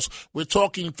calls, we're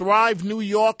talking Thrive New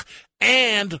York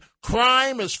and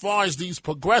crime as far as these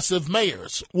progressive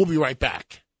mayors. We'll be right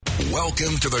back.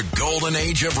 Welcome to the golden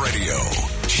age of radio.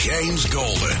 James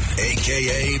Golden,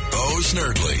 a.k.a. Bo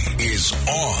Snerdley, is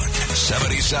on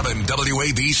 77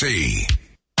 WABC.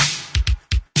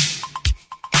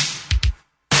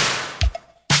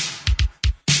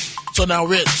 So now,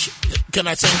 Rich, can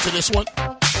I sing to this one?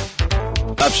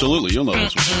 Absolutely. You'll know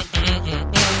this one.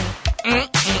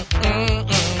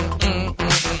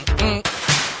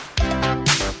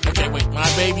 Okay, wait. My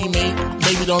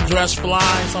baby don't dress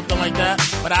fly, something like that.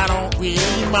 But I don't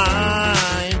really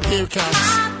mind. Here it comes.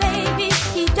 My baby,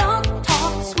 he don't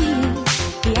talk sweet.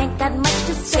 He ain't got much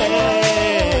to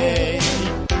say.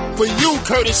 For you,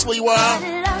 Curtis Lewa.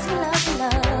 He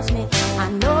loves me. I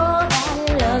know that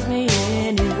he loves me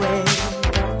anyway.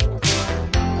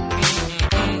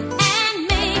 And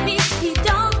maybe he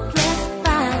don't dress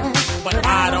fine, but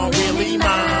I don't really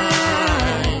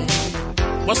mind.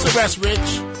 What's the rest,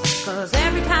 Rich? 'Cause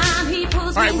every time he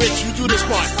pulls all right, Rich, you do this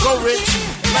part. Go, Rich.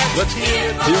 Let's hear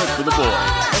it for the boy.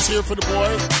 Let's hear it for the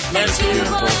boy. Let's hear it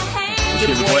for the boy.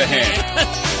 Give the boy a hand.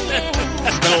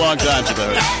 It's been a long time since I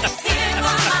heard it.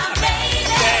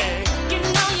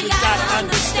 You gotta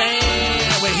understand.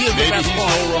 Wait, here's the Maybe best he's part.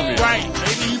 no Romeo. Right.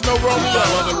 Maybe he's no Romeo.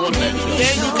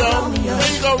 There you go.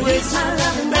 There you go, Rich.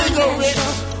 There you go, Rich.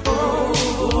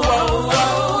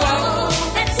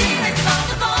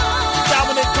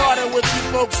 Dominic Carter with you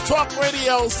folks. Talk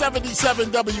Radio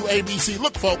 77 WABC.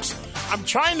 Look, folks, I'm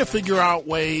trying to figure out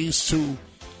ways to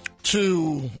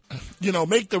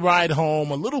make the ride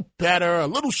home a little better, a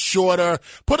little shorter,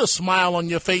 put a smile on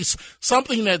your face,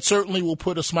 something that certainly will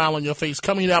put a smile on your face.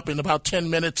 Coming up in about 10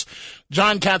 minutes,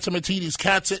 John Catsimatidis,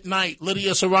 Cats at Night.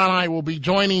 Lydia Serrani will be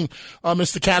joining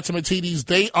Mr. Catsimatidis.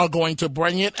 They are going to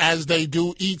bring it as they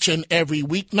do each and every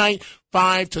weeknight,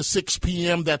 5 to 6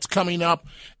 p.m. That's coming up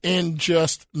in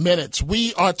just minutes.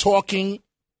 We are talking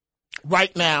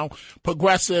right now,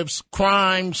 progressives,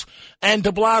 crimes, and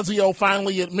de Blasio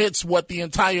finally admits what the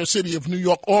entire city of New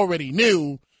York already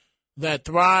knew, that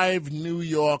Thrive New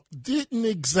York didn't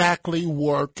exactly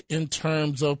work in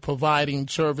terms of providing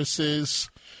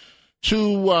services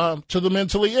to the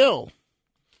mentally ill.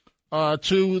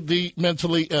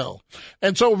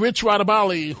 And so, Rich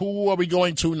Radabali, who are we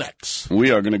going to next? We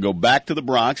are going to go back to the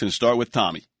Bronx and start with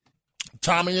Tommy.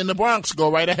 Tommy in the Bronx, go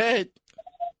right ahead.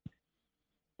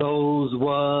 Those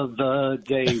were the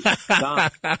days.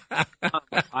 Don,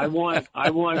 I want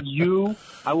you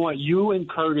and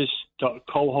Curtis to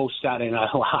co-host Saturday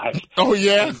Night Live. Oh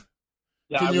yeah.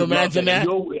 Can you imagine that?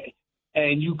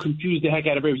 And you confused the heck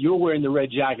out of it. You're wearing the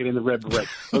red jacket and the red beret.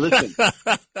 So listen,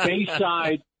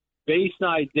 Bayside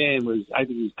Dan was, I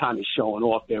think he was kind of showing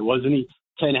off there, wasn't he?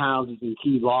 10 houses in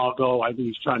Key Largo. I think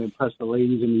he's trying to impress the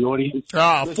ladies in the audience.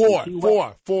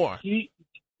 Four.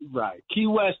 Right. Key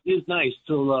West is nice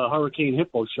till Hurricane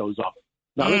Hippo shows up.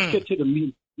 Now let's get to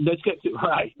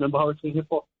right. Remember Hurricane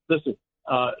Hippo? Listen,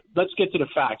 let's get to the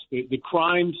facts. The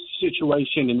crime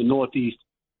situation in the Northeast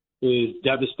is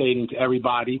devastating to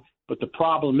everybody, but the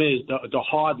problem is the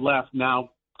hard left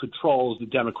now controls the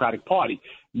Democratic Party.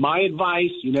 My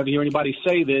advice, you never hear anybody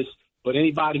say this, but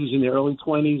anybody who's in their early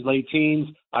 20s, late teens,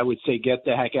 I would say get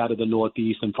the heck out of the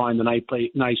Northeast and find a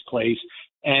nice place,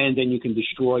 and then you can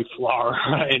destroy Florida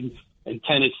and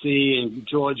Tennessee and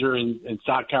Georgia and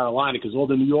South Carolina, because all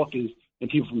the New Yorkers and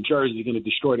people from Jersey are going to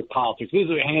destroy the politics. There's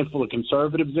a handful of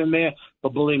conservatives in there,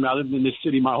 but believe me, I lived in this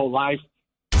city my whole life.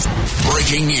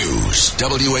 Breaking news,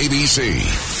 WABC.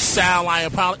 Sal,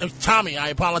 Tommy, I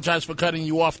apologize for cutting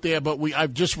you off there, but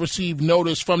I've just received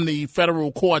notice from the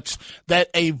federal courts that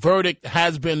a verdict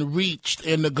has been reached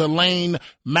in the Ghislaine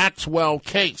Maxwell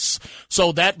case.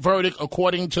 So that verdict,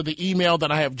 according to the email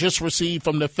that I have just received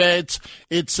from the feds,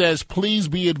 it says, please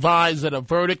be advised that a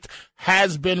verdict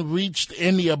has been reached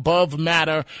in the above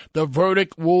matter. The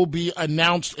verdict will be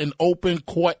announced in open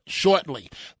court shortly.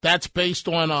 That's based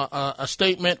on a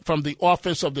statement from the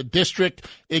Office of the District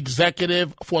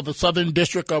Executive for the Southern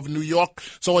District of New York.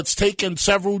 So it's taken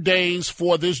several days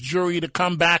for this jury to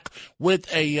come back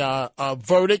with a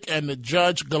verdict, and the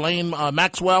judge, Ghislaine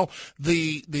Maxwell,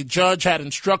 the judge had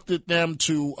instructed them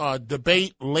to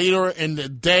debate later in the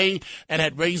day and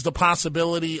had raised the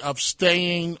possibility of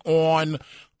staying on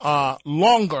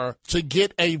longer to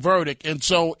get a verdict. And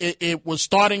so it was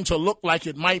starting to look like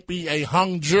it might be a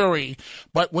hung jury,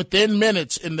 but within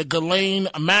minutes in the Ghislaine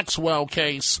Maxwell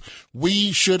case,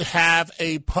 we should have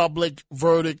a public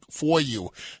verdict for you.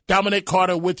 Dominic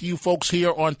Carter with you folks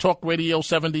here on Talk Radio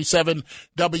 77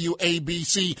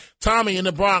 WABC. Tommy in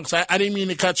the Bronx, I didn't mean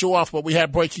to cut you off, but we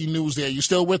had breaking news there. You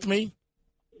still with me?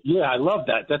 Yeah, I love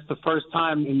that. That's the first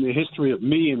time in the history of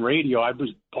me in radio I was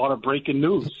part of breaking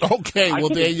news. Okay, well,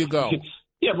 there you go.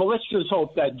 Yeah, but let's just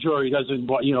hope that jury doesn't,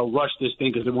 rush this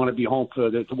thing because they want to be home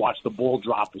to watch the ball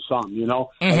drop or something,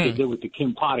 like they did with the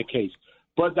Kim Potter case.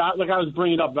 But like I was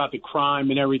bringing up about the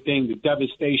crime and everything, the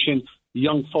devastation, the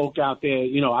young folk out there,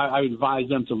 I advise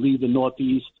them to leave the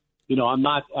Northeast. I'm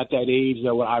not at that age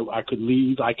that I could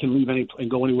leave. I can leave and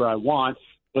go anywhere I want.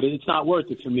 But it's not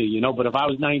worth it for me, But if I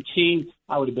was 19,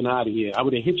 I would have been out of here. I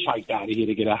would have hitchhiked out of here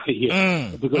to get out of here.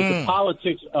 Because the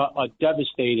politics are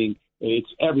devastating. It's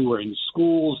everywhere, in the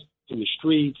schools, in the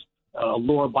streets. A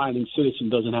law-abiding citizen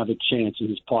doesn't have a chance in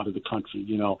this part of the country,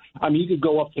 I mean, you could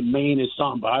go up to Maine or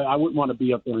something, but I wouldn't want to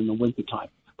be up there in the wintertime.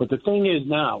 But the thing is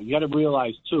now, you got to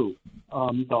realize, too,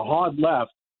 the hard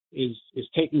left is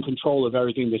taking control of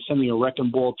everything. They're sending a wrecking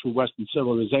ball through Western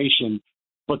civilization.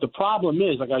 But the problem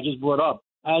is, like I just brought up,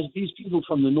 as these people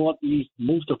from the Northeast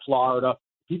move to Florida,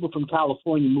 people from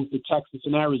California move to Texas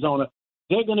and Arizona,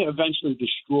 they're going to eventually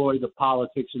destroy the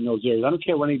politics in those areas. I don't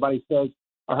care what anybody says.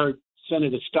 I heard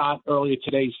Senator Scott earlier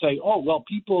today say,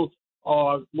 people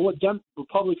are more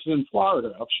Republicans in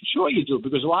Florida. Sure you do,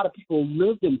 because a lot of people who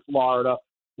lived in Florida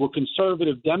were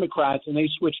conservative Democrats, and they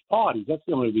switched parties. That's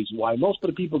the only reason why. Most of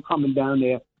the people coming down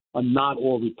there are not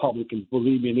all Republicans,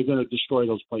 believe me, and they're going to destroy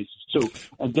those places too.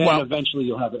 And then eventually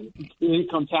you'll have an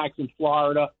income tax in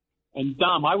Florida. And,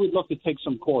 Dom, I would love to take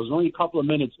some calls. Only a couple of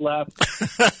minutes left.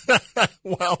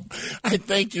 Well, I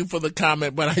thank you for the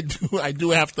comment, but I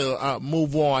do have to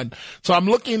move on. So I'm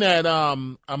looking at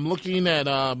and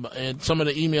some of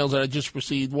the emails that I just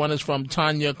received. One is from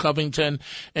Tanya Covington,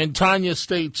 and Tanya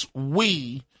states,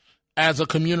 we, as a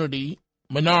community,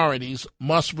 minorities,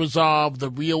 must resolve the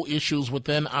real issues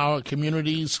within our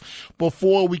communities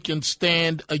before we can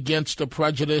stand against the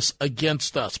prejudice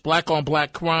against us.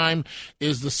 Black-on-black crime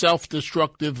is the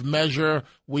self-destructive measure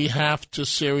we have to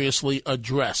seriously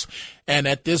address. And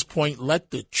at this point,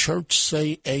 let the church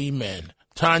say amen.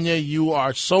 Tanya, you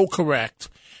are so correct.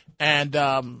 And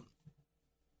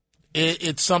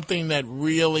it's something that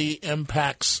really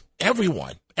impacts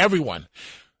everyone.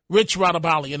 Rich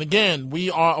Radabali. And again,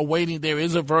 we are awaiting, there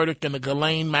is a verdict in the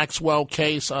Ghislaine Maxwell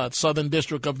case, Southern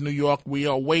District of New York. We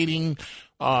are waiting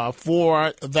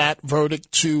for that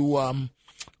verdict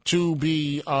to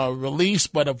be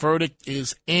released, but a verdict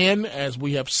is in, as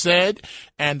we have said.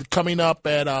 And coming up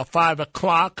at 5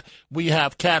 o'clock, we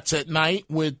have Cats at Night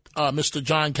with Mr.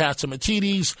 John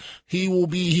Catsimatidis. He will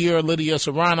be here. Lydia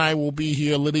Serrani will be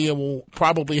here. Lydia will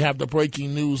probably have the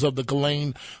breaking news of the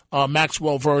Ghislaine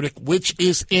Maxwell verdict, which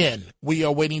is in. We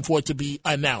are waiting for it to be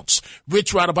announced.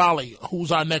 Rich Radabali,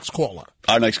 who's our next caller?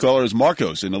 Our next caller is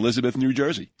Marcos in Elizabeth, New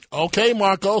Jersey. Okay,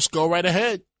 Marcos, go right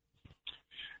ahead.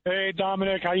 Hey,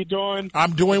 Dominic, how you doing?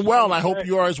 I'm doing well. I hope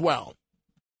you are as well.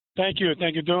 Thank you.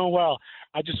 Doing well.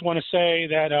 I just want to say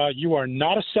that you are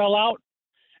not a sellout,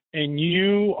 and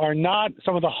you are not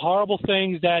some of the horrible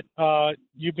things that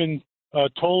you've been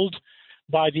told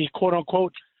by the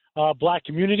quote-unquote black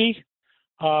community.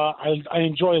 I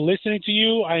enjoy listening to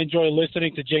you. I enjoy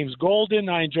listening to James Golden.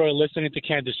 I enjoy listening to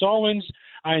Candace Owens.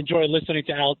 I enjoy listening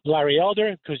to Larry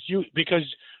Elder because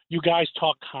you guys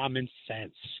talk common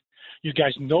sense. You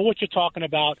guys know what you're talking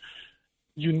about.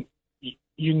 You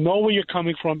know where you're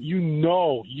coming from. You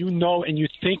know, and you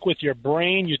think with your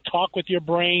brain. You talk with your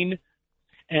brain.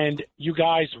 And you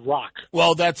guys rock.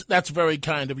 Well, that's very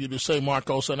kind of you to say,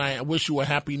 Marcos, and I wish you a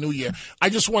happy New Year. I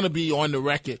just want to be on the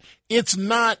record. It's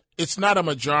not a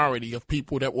majority of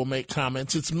people that will make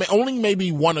comments. It's only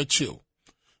maybe one or two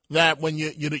that when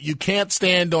you can't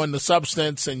stand on the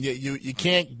substance and you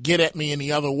can't get at me any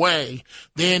other way,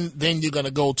 then you're going to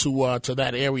go to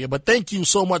that area. But thank you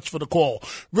so much for the call.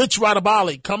 Rich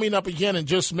Radabali, coming up again in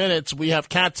just minutes. We have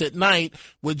Cats at Night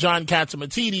with John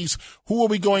Catsimatidis. Who are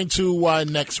we going to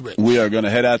next, Rich? We are going to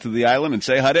head out to the island and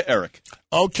say hi to Eric.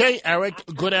 Okay, Eric,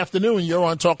 good afternoon. You're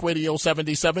on Talk Radio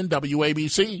 77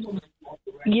 WABC.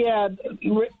 Yeah,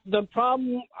 the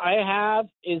problem I have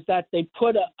is that they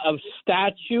put a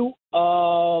statue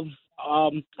of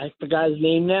I forgot his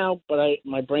name now, but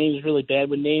my brain is really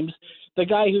bad with names. The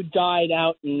guy who died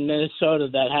out in Minnesota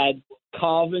that had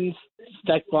Calvin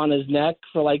stuck on his neck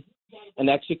and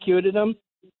executed him.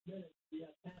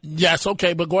 Yes,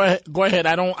 okay, but go ahead.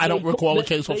 I don't recall the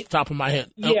case off the top of my head.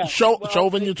 Yeah,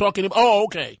 Chauvin, you're talking about? Oh,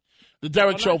 okay. The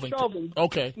Derek Chauvin.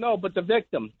 Okay. No, but the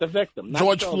victim. Not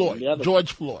George Chauvin,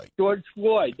 Floyd. George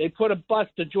Floyd. They put a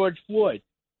bust to George Floyd.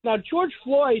 Now, George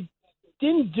Floyd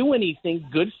didn't do anything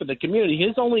good for the community.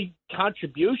 His only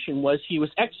contribution was he was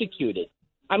executed.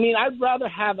 I mean, I'd rather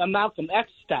have a Malcolm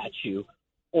X statue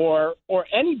or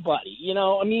anybody. You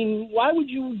know, I mean, why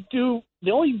would you do the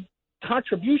only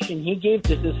contribution he gave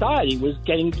to society was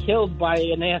getting killed by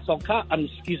an asshole cop?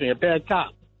 A bad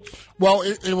cop. Well,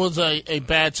 it was a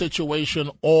bad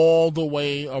situation all the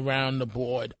way around the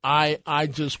board. I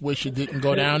just wish it didn't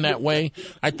go down that way.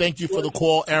 I thank you for the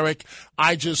call, Eric.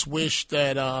 I just wish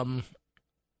that all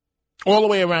the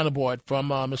way around the board, from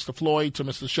Mr. Floyd to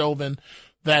Mr. Chauvin,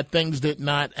 that things did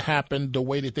not happen the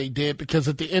way that they did, because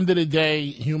at the end of the day,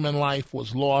 human life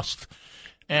was lost.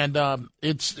 And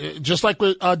it's just like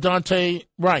with Dante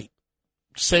Wright,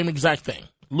 same exact thing.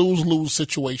 Lose-lose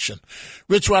situation.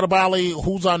 Rich Radabali,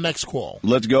 who's our next call?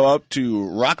 Let's go up to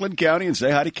Rockland County and say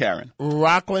hi to Karen.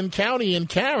 Rockland County and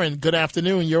Karen, good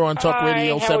afternoon. You're on Talk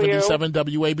Radio 77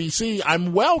 WABC.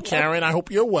 I'm well, Karen. I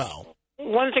hope you're well.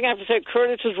 One thing I have to say,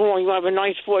 Curtis is wrong. You have a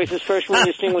nice voice, especially when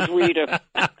you sing with Rita.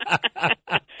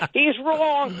 He's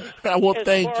wrong. Well,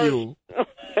 thank you.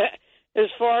 As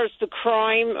far as the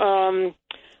crime,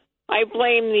 I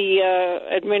blame the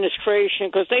administration,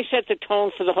 because they set the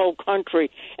tone for the whole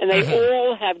country, and they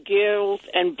all have guilt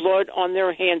and blood on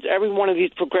their hands. Every one of these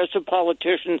progressive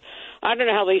politicians, I don't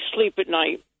know how they sleep at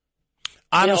night.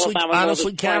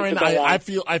 Honestly, Karen, I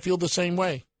feel the same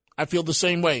way. I feel the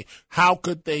same way. How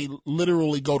could they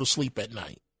literally go to sleep at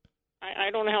night?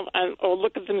 I don't know how, or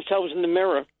look at themselves in the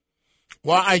mirror.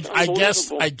 Well,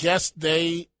 I guess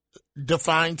they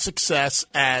define success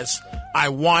as I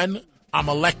won, I'm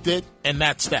elected, and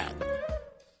that's that.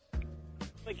 All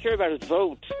they care about is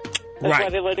vote. That's why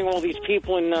they're letting all these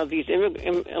people and these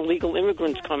illegal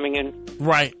immigrants coming in.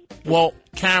 Right. Well,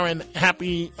 Karen,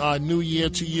 happy New Year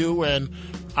to you. And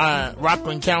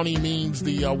Rockland County means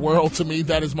the world to me.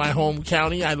 That is my home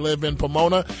county. I live in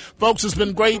Pomona. Folks, it's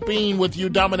been great being with you.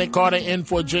 Dominic Carter in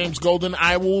for James Golden.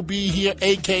 I will be here,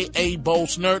 a.k.a. Bo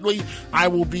Snerdley. I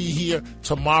will be here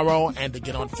tomorrow and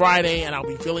again on Friday, and I'll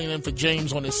be filling in for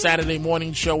James on his Saturday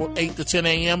morning show, 8 to 10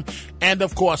 a.m. And,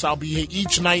 of course, I'll be here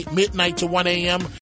each night, midnight to 1 a.m.